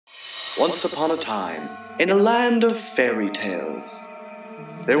Once upon a time, in a land of fairy tales,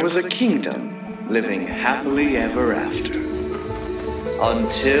 there was a kingdom living happily ever after.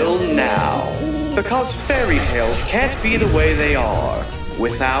 Until now. Because fairy tales can't be the way they are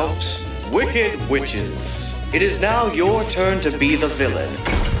without wicked witches. It is now your turn to be the villain.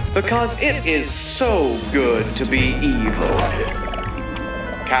 Because it is so good to be evil.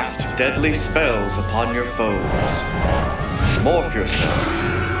 Cast deadly spells upon your foes. Morph yourself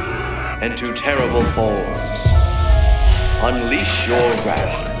into terrible forms. Unleash your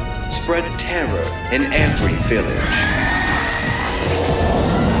wrath. Spread terror in every village.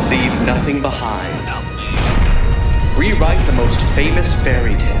 Leave nothing behind. Rewrite the most famous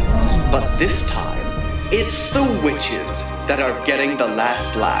fairy tales, but this time, it's the witches that are getting the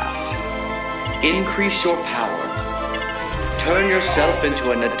last laugh. Increase your power. Turn yourself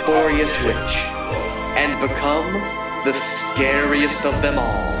into a notorious witch, and become the scariest of them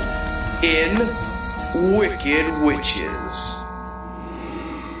all in Wicked Witches.